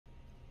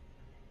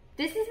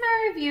This is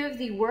my review of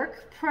the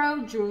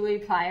WORKPRO Jewelry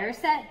Pliers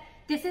Set.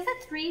 This is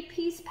a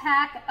 3-piece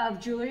pack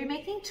of jewelry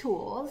making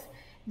tools.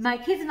 My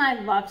kids and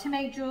I love to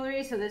make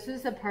jewelry, so this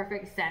was the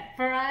perfect set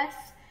for us.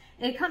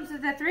 It comes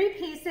with the 3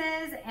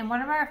 pieces, and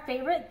one of our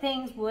favorite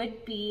things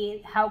would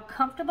be how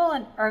comfortable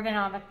and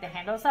ergonomic the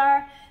handles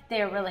are.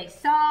 They are really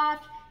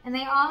soft, and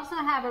they also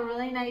have a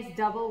really nice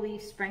double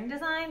leaf spring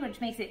design,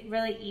 which makes it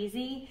really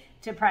easy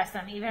to press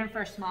them, even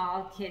for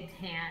small kids'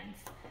 hands.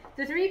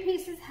 The 3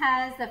 pieces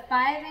has the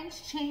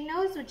 5-inch chain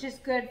nose, which is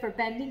good for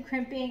bending,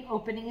 crimping,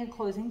 opening, and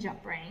closing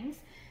jump rings.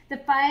 The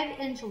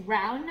 5-inch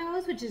round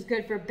nose, which is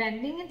good for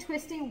bending and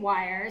twisting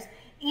wires,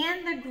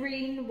 and the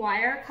green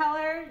wire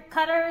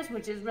cutters,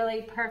 which is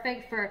really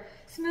perfect for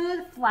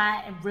smooth,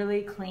 flat, and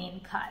really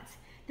clean cuts.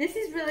 This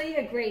is really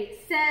a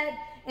great set.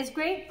 It's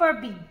great for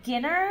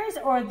beginners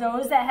or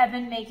those that have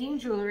been making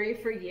jewelry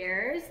for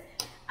years.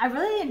 I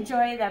really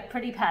enjoy the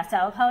pretty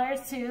pastel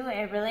colors too.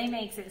 It really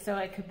makes it so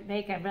it could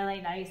make a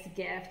really nice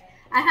gift.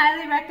 I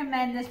highly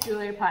recommend this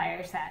jewelry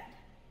plier set.